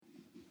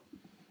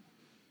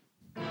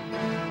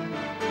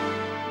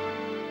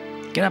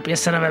Get up, you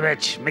son of a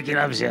bitch. Mickey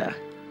loves you.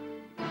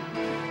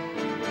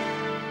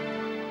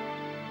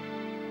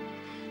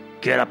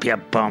 Get up, you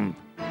bum.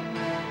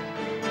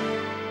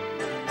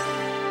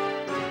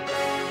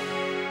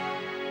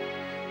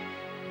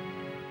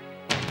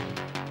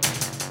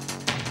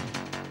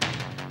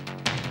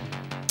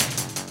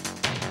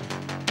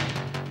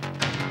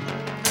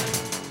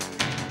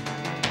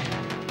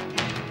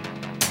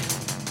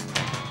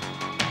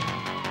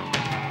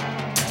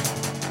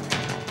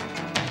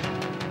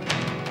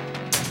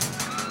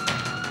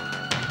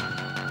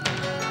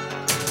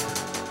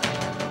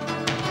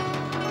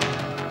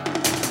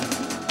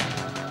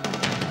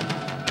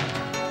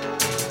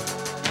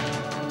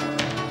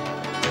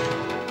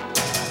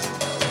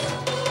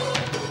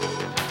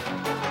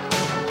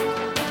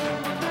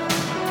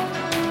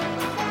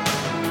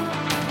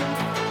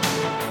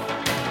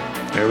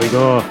 There we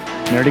go.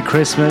 Merry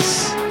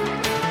Christmas.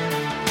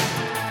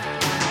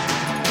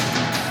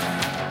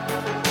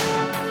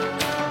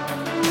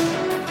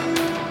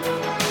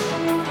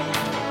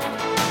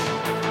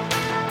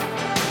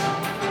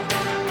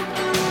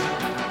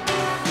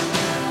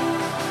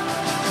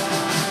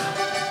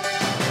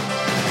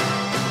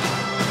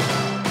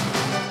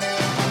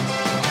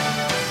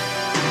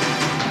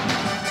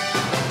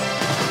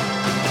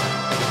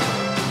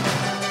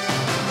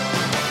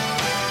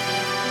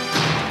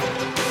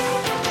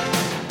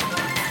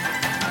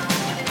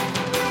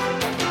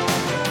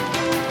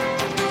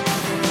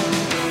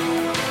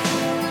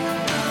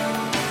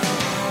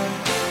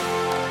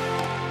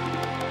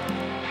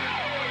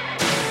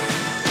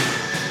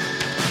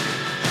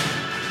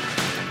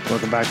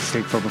 Welcome back to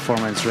Sleep for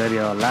Performance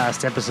Radio.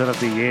 Last episode of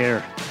the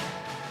year.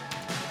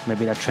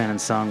 Maybe that training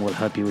song will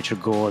help you with your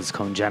goals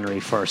come January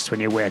 1st when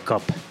you wake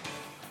up.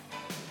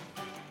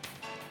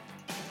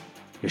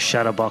 You're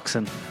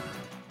shadowboxing.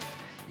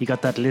 You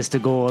got that list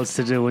of goals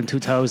to do in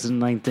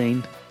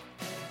 2019.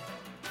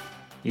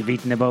 You've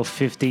eaten about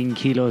 15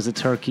 kilos of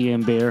turkey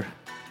and beer.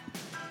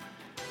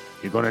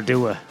 You're going to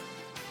do it.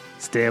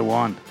 It's day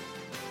one.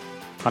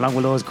 How long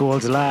will those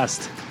goals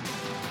last?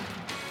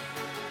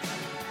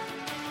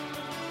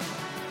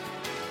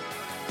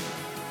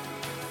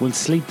 Will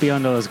sleep be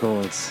on those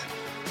goals?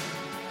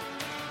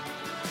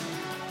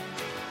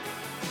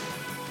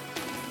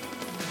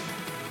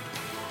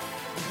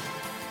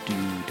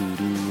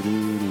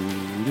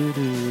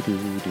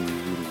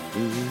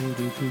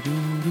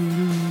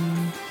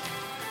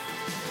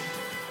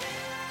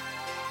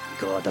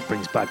 God, that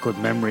brings back good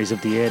memories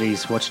of the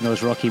 80s, watching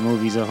those Rocky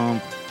movies at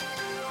home.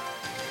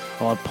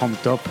 All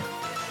pumped up.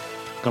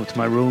 Come to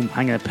my room,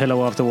 hanging a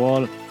pillow off the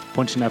wall,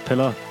 punching that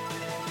pillow.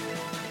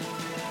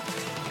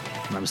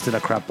 I'm still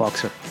a crap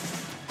boxer.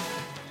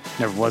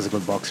 Never was a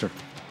good boxer.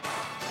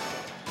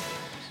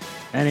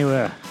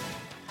 Anyway,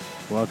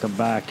 welcome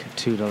back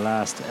to the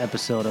last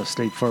episode of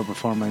Sleep for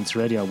Performance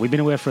Radio. We've been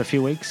away for a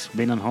few weeks,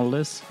 been on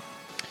holidays,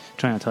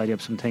 trying to tidy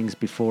up some things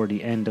before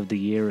the end of the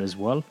year as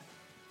well.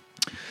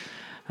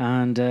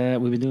 And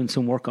we've been doing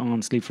some work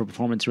on Sleep for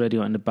Performance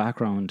Radio in the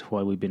background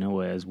while we've been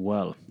away as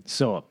well.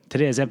 So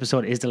today's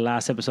episode is the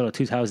last episode of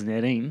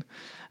 2018.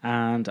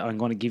 And I'm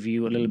going to give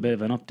you a little bit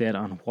of an update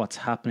on what's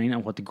happening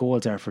and what the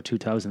goals are for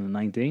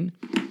 2019.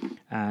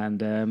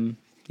 And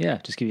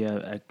just give you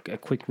a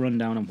quick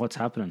rundown on what's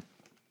happening.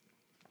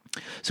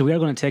 So we are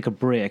going to take a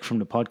break from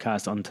the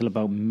podcast until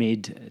about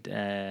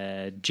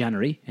mid-January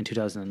in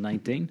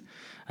 2019.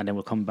 And then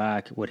we'll come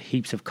back with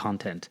heaps of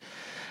content.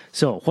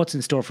 So what's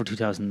in store for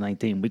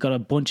 2019? We got a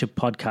bunch of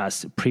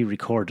podcasts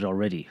pre-recorded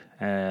already.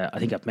 I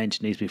think I've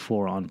mentioned these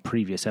before on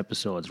previous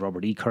episodes.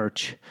 Robert E.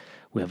 Kirch,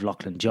 we have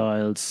Lachlan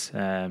Giles,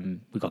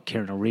 we got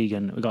Kieran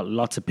O'Regan, we got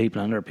lots of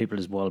people and other people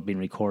as well being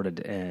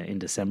recorded in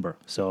December.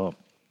 So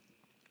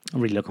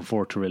I'm really looking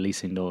forward to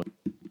releasing those.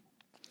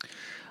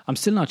 I'm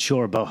still not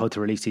sure about how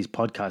to release these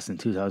podcasts in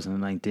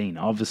 2019.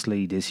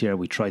 Obviously, this year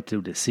we tried to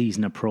do the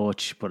season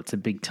approach, but it's a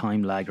big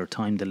time lag or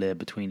time delay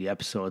between the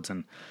episodes,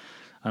 and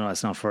I know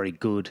it's not very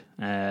good.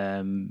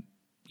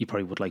 You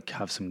probably would like to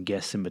have some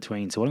guests in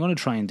between. So what I'm going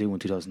to try and do in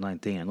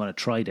 2019, I'm going to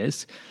try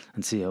this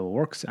and see how it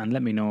works, and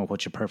let me know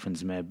what your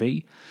preference may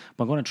be.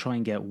 But I'm going to try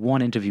and get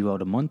one interview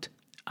out a month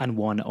and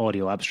one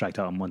audio abstract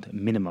out a month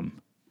minimum.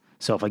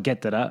 So if I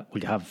get to that,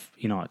 we'll have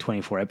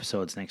 24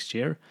 episodes next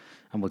year,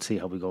 and we'll see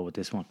how we go with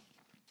this one.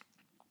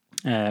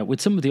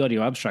 With some of the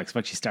audio abstracts, I've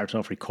actually started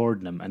off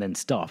recording them and then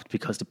stopped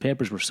because the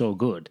papers were so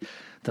good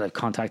that I've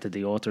contacted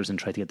the authors and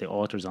tried to get the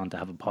authors on to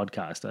have a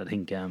podcast. I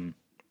think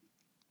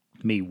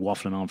me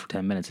waffling on for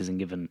 10 minutes isn't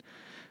giving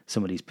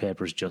some of these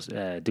papers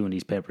doing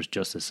these papers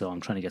justice, so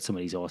I'm trying to get some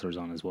of these authors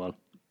on as well.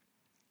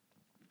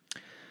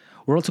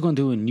 We're also going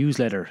to do a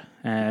newsletter.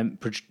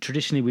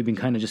 Traditionally, we've been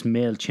kind of just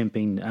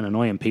MailChimping and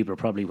annoying people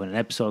probably when an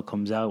episode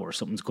comes out or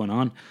something's going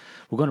on.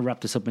 We're going to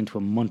wrap this up into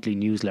a monthly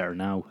newsletter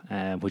now,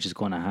 which is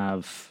going to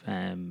have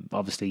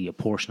obviously a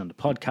portion on the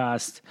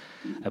podcast,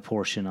 a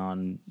portion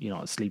on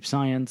sleep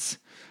science,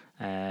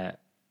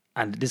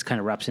 and this kind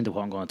of wraps into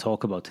what I'm going to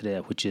talk about today,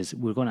 which is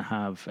we're going to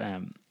have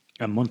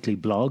a monthly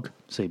blog,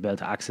 so you'll be able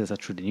to access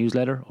that through the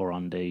newsletter or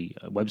on the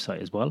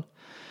website as well.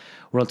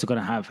 We're also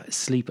going to have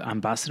sleep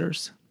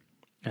ambassadors.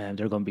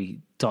 They're going to be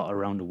dotted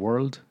around the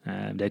world.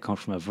 They come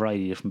from a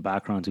variety of different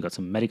backgrounds. We've got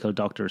some medical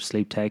doctors,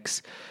 sleep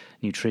techs,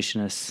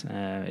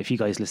 nutritionists. If you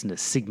guys listen to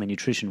Sigma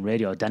Nutrition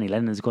Radio, Danny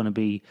Lennon is going to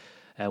be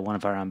one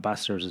of our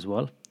ambassadors as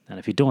well. And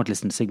if you don't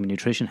listen to Sigma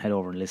Nutrition, head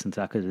over and listen to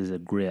that because it is a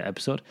great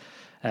episode.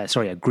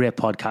 A great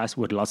podcast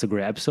with lots of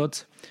great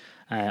episodes.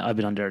 I've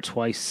been on there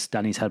twice.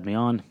 Danny's had me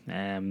on.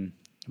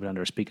 I've been on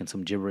there speaking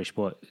some gibberish,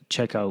 but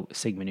check out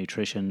Sigma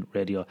Nutrition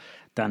Radio.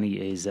 Danny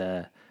is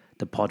the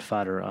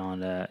podfather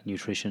on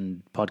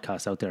nutrition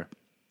podcasts out there.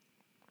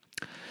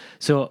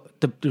 So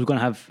we're going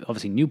to have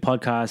obviously new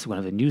podcasts. We're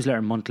going to have a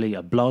newsletter monthly,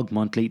 a blog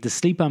monthly. The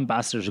sleep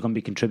ambassadors are going to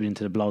be contributing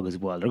to the blog as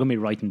well. They're going to be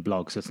writing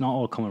blogs, so it's not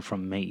all coming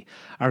from me.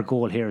 Our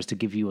goal here is to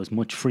give you as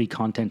much free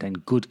content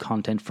and good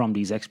content from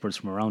these experts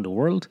from around the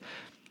world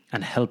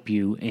and help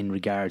you in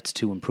regards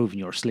to improving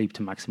your sleep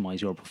to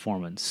maximize your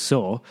performance.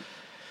 So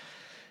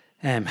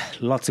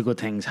lots of good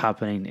things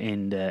happening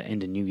in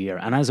the new year.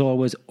 And as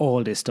always,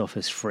 all this stuff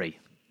is free.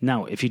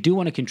 Now, if you do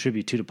want to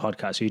contribute to the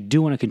podcast, or you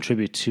do want to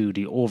contribute to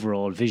the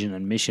overall vision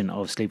and mission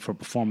of Sleep for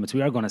Performance,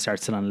 we are going to start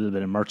selling a little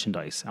bit of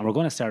merchandise. And we're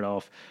going to start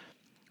off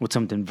with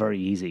something very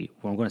easy.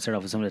 We're going to start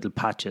off with some little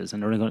patches,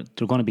 and they're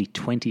going to be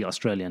 20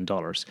 Australian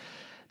dollars.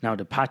 Now,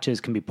 the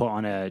patches can be put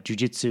on a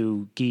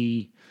jiu-jitsu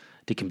gi.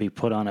 They can be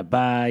put on a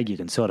bag. You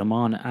can sew them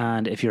on.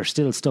 And if you're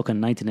still stuck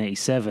in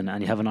 1987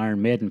 and you have an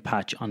Iron Maiden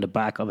patch on the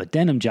back of a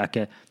denim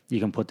jacket, you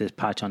can put this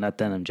patch on that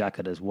denim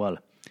jacket as well.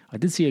 I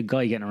did see a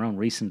guy getting around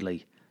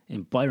recently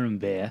in Byron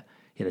Bay.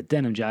 He had a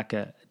denim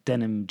jacket,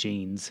 denim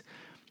jeans,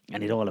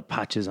 and he had all the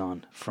patches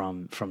on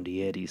from the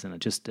 80s. And it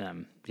just,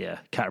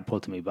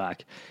 catapulted me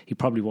back. He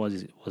probably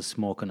was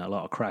smoking a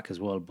lot of crack as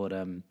well, but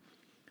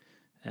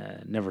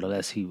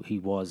nevertheless, he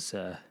was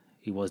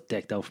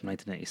decked out from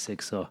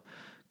 1986, so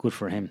good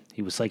for him.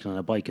 He was cycling on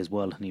a bike as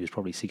well, and he was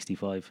probably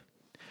 65.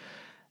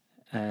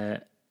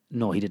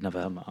 No, he didn't have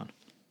a helmet on.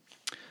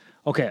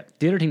 Okay,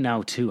 the other thing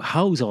now to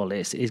house all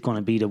this is going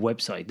to be the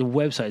website. The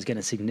website is getting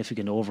a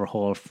significant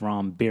overhaul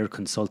from Beer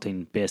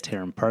Consulting based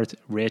here in Perth.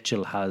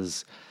 Rachel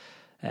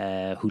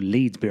who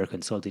leads Beer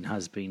Consulting,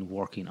 has been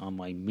working on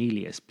my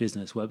Melius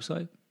business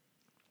website.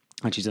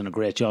 And she's done a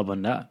great job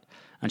on that.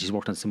 And she's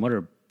worked on some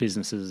other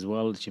businesses as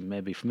well that you may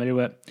be familiar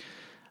with.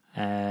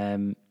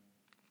 And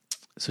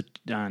she's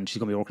going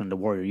to be working on the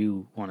Warrior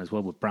U one as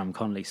well with Bram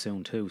Connolly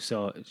soon too.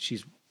 So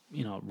she's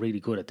really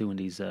good at doing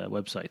these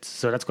websites.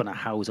 So that's going to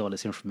house all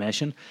this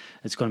information.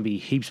 It's going to be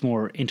heaps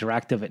more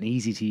interactive and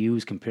easy to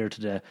use compared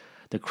to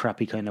the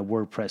crappy kind of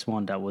WordPress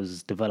one that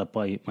was developed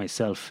by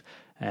myself,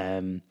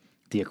 the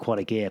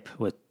Aquatic Ape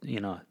with,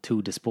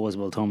 two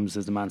disposable thumbs,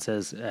 as the man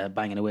says,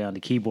 banging away on the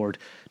keyboard,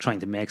 trying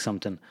to make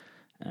something.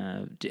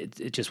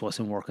 It just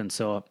wasn't working.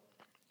 So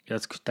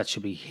that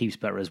should be heaps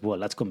better as well.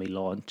 That's going to be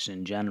launched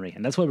in January.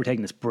 And that's why we're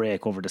taking this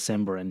break over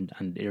December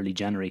and early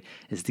January,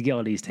 is to get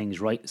all these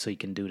things right so you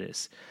can do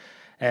this.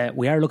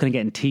 We are looking at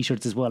getting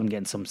t-shirts as well. I'm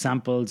getting some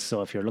samples.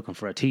 So if you're looking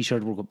for a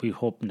t-shirt, we'll be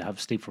hoping to have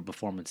Sleep for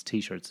Performance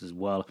t-shirts as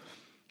well.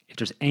 If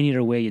there's any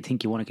other way you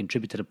think you want to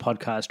contribute to the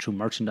podcast through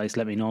merchandise,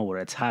 let me know,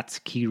 whether it's hats,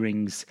 key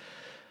rings,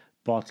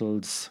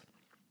 bottles,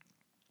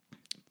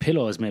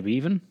 pillows, maybe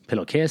even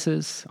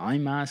pillowcases, eye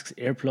masks,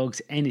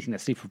 earplugs, anything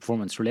that's Sleep for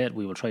Performance related.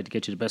 We will try to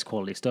get you the best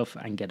quality stuff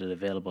and get it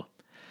available.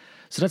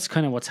 So that's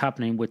kind of what's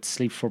happening with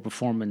Sleep for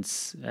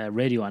Performance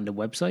radio and the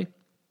website.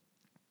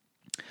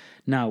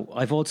 Now,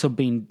 I've also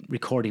been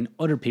recording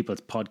other people's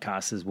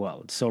podcasts as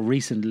well. So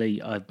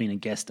recently I've been a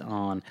guest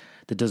on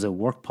the Does It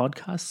Work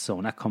podcast. So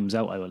when that comes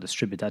out, I will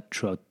distribute that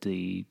throughout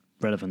the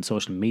relevant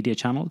social media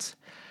channels.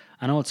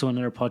 And also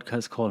another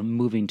podcast called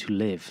Moving to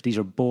Live. These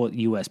are both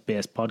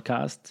US-based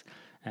podcasts.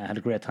 I had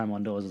a great time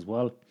on those as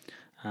well.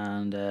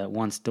 And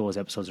once those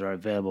episodes are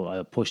available,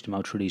 I'll push them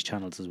out through these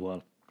channels as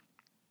well.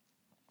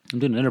 I'm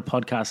doing another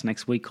podcast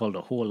next week called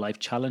the Whole Life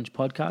Challenge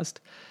podcast.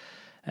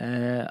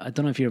 I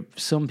don't know if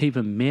some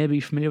people may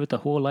be familiar with the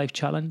Whole Life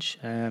Challenge.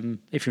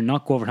 If you're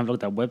not, go over and have a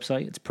look at that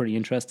website. It's pretty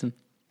interesting.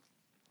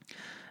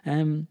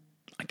 I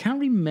can't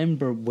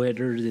remember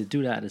whether they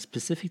do that at a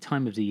specific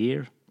time of the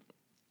year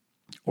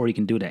or you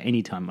can do it at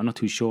any time. I'm not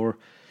too sure.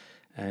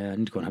 I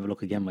need to go and have a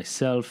look again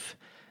myself.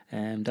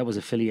 That was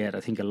affiliated, I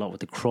think, a lot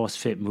with the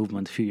CrossFit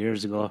movement a few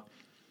years ago.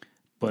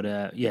 But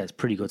it's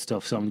pretty good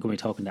stuff. So I'm going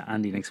to be talking to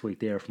Andy next week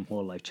there from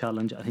Whole Life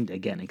Challenge. I think they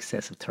get in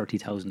excess of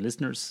 30,000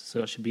 listeners, so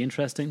that should be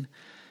interesting.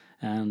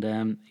 And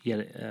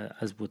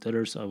as with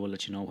others, I will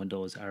let you know when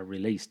those are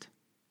released.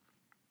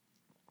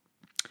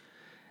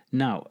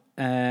 Now,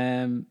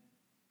 a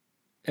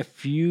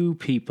few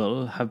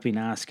people have been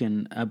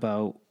asking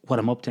about what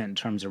I'm up to in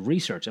terms of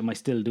research. Am I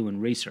still doing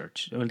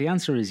research? Well, the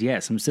answer is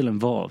yes, I'm still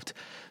involved.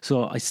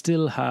 So I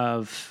still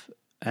have...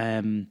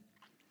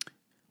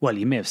 Well,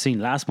 you may have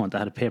seen last month I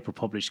had a paper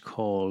published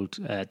called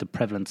The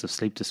Prevalence of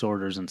Sleep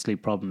Disorders and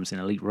Sleep Problems in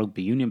Elite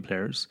Rugby Union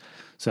Players.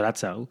 So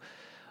that's out.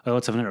 I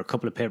also have another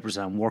couple of papers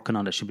I'm working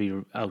on that should be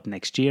out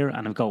next year.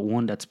 And I've got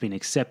one that's been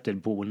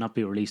accepted but will not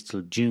be released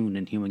till June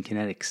in Human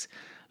Kinetics,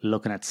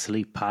 looking at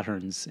sleep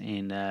patterns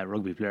in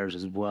rugby players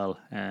as well.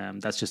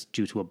 That's just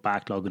due to a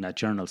backlog in that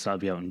journal, so I'll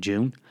be out in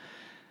June.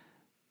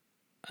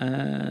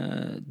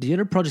 The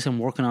other projects I'm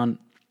working on,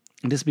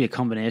 and this will be a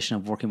combination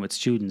of working with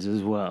students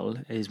as well,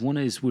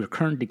 is we're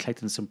currently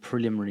collecting some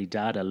preliminary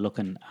data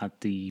looking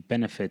at the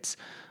benefits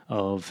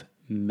of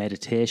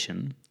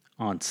meditation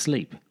on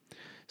sleep.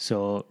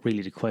 So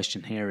really the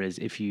question here is,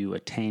 if you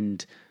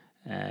attend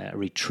a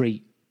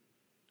retreat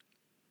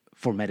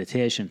for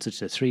meditation,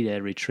 such as a 3-day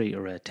retreat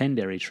or a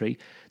 10-day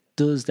retreat,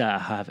 does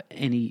that have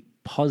any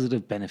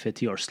positive benefit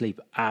to your sleep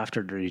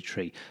after the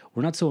retreat?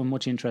 We're not so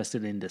much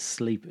interested in the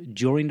sleep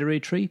during the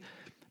retreat,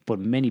 but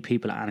many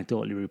people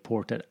anecdotally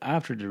report that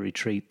after the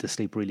retreat, they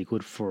sleep really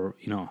good for,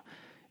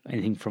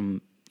 anything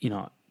from,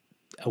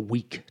 a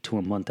week to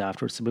a month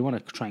afterwards. So we want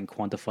to try and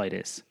quantify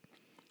this.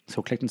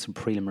 So collecting some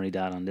preliminary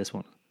data on this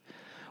one.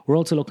 We're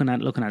also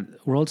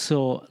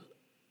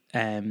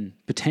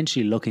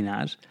potentially looking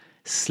at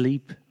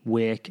sleep,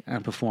 wake,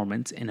 and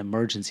performance in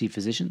emergency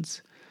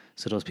physicians.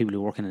 So those people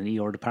who work in an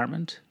ER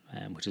department,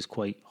 which is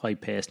quite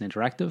high-paced and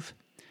interactive.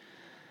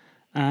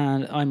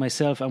 And I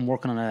myself am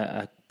working on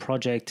a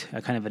project,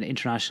 a kind of an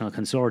international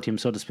consortium,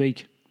 so to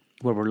speak,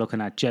 where we're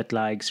looking at jet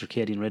lag,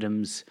 circadian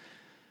rhythms,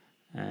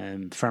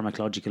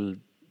 pharmacological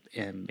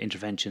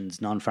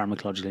interventions,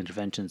 non-pharmacological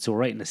interventions. So we're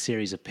writing a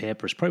series of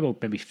papers, probably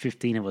about maybe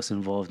 15 of us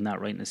involved in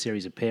that, writing a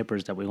series of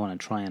papers that we want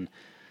to try and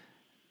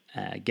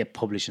get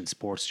published in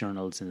sports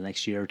journals in the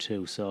next year or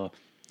two. So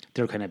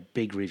they're kind of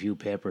big review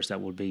papers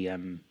that will be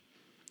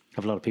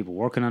have a lot of people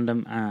working on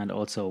them, and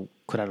also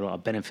could have a lot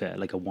of benefit,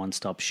 like a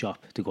one-stop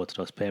shop to go to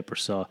those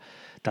papers. So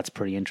that's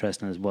pretty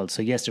interesting as well.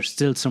 So yes, there's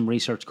still some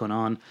research going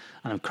on,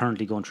 and I'm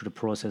currently going through the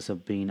process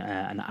of being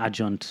an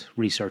adjunct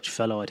research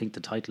fellow, I think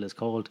the title is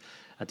called,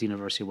 at the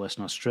University of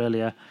Western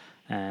Australia,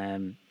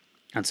 and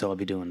so I'll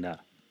be doing that.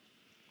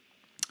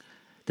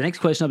 The next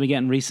question I've been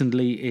getting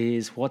recently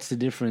is, what's the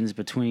difference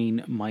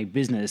between my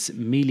business,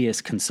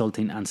 Melius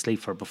Consulting, and Sleep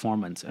for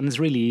Performance? And it's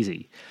really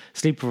easy.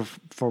 Sleep for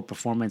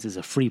Performance is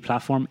a free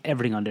platform.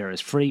 Everything on there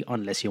is free,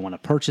 unless you want to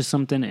purchase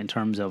something in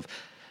terms of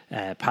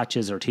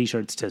patches or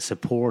t-shirts to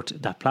support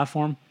that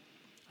platform.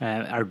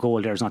 Our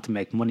goal there is not to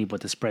make money,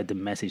 but to spread the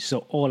message.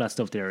 So all that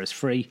stuff there is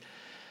free.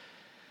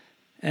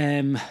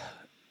 It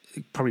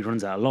probably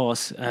runs at a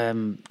loss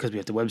because we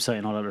have the website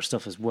and all other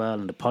stuff as well,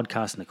 and the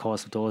podcast and the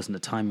cost of those and the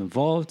time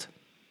involved.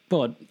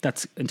 But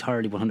that's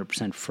entirely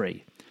 100%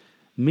 free.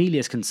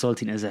 Melius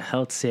Consulting is a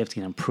health, safety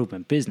and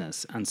improvement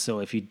business. And so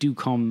if you do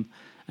come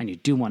and you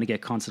do want to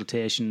get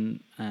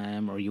consultation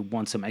or you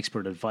want some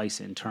expert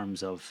advice in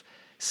terms of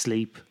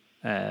sleep,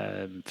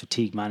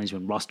 fatigue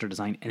management, roster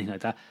design, anything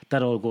like that,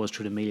 that all goes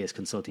through the Melius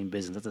Consulting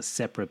business. That's a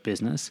separate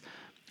business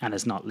and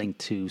is not linked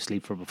to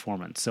Sleep for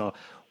Performance. So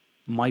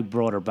my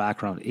broader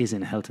background is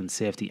in health and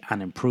safety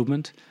and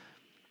improvement,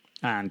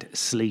 and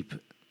sleep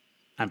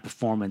and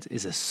performance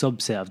is a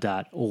subset of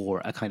that,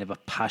 or a kind of a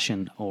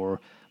passion or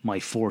my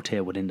forte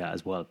within that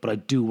as well. But I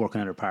do work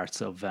in other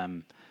parts of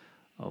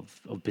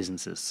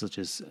businesses, such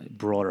as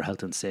broader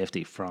health and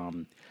safety,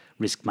 from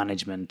risk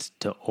management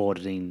to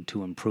auditing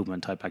to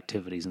improvement type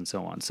activities and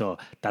so on. So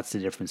that's the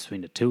difference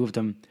between the two of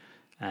them.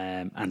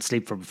 And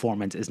Sleep for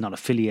Performance is not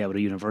affiliated with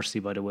a university,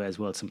 by the way, as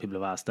well. Some people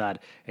have asked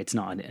that. It's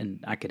not an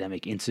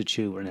academic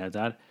institute or anything like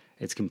that.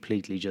 It's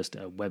completely just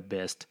a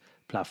web-based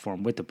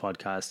platform with the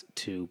podcast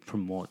to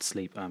promote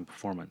sleep and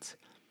performance.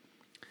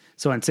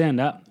 So in saying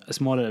that, a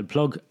small little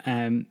plug,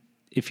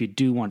 if you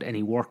do want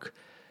any work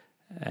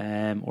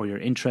or you're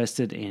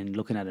interested in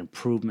looking at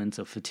improvements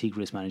of fatigue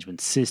risk management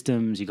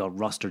systems, you got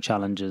roster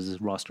challenges,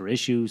 roster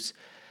issues,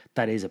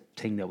 that is a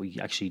thing that we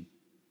actually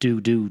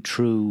do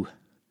through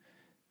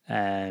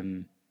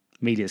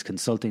Melius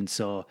Consulting.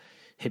 So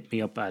hit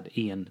me up at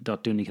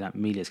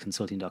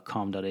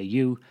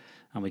ian.dunican@meliusconsulting.com.au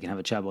and we can have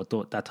a chat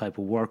about that type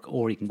of work,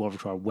 or you can go over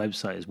to our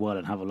website as well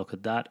and have a look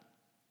at that.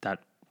 That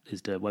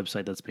is the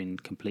website that's been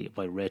completed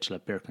by Rachel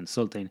at Bear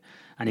Consulting,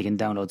 and you can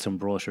download some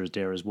brochures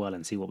there as well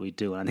and see what we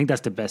do. And I think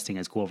that's the best thing,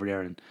 is go over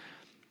there and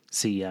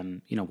see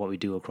what we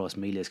do across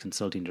Melius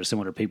Consulting. There's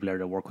some other people there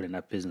that work within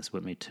that business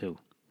with me too.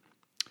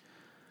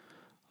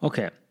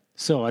 Okay,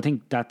 so I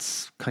think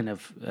that's kind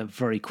of a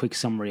very quick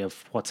summary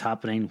of what's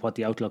happening, what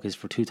the outlook is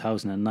for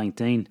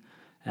 2019.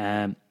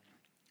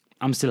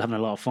 I'm still having a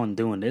lot of fun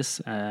doing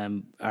this.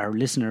 Our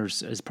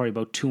listeners is probably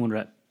about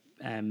 200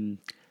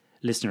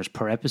 listeners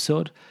per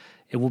episode.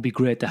 It would be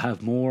great to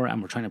have more,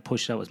 and we're trying to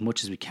push it out as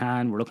much as we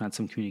can. We're looking at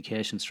some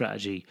communication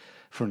strategy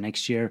for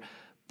next year.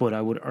 But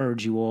I would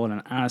urge you all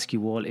and ask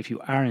you all, if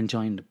you are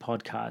enjoying the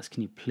podcast,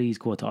 can you please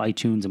go to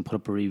iTunes and put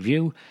up a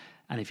review?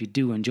 And if you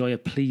do enjoy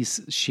it,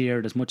 please share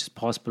it as much as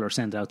possible or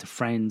send it out to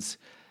friends,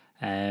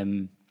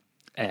 particularly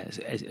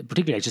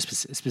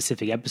just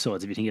specific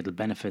episodes. If you think it'll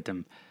benefit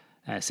them,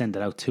 send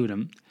it out to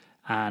them.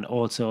 And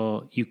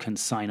also you can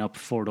sign up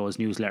for those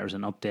newsletters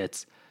and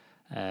updates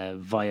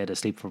via the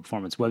Sleep for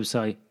Performance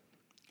website.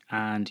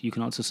 And you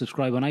can also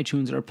subscribe on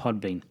iTunes or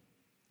Podbean.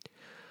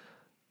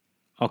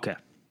 Okay,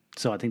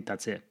 so I think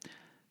that's it.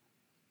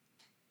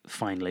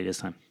 Finally this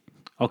time.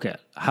 Okay,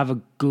 have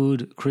a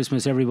good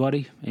Christmas,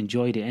 everybody.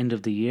 Enjoy the end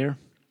of the year.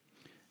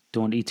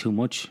 Don't eat too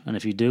much. And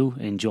if you do,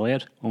 enjoy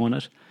it, own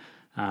it.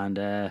 And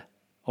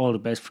All the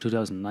best for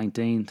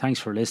 2019. Thanks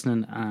for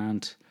listening,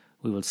 and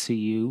we will see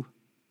you,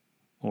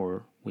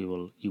 or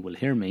you will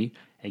hear me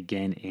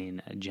again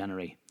in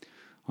January.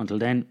 Until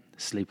then,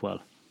 sleep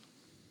well.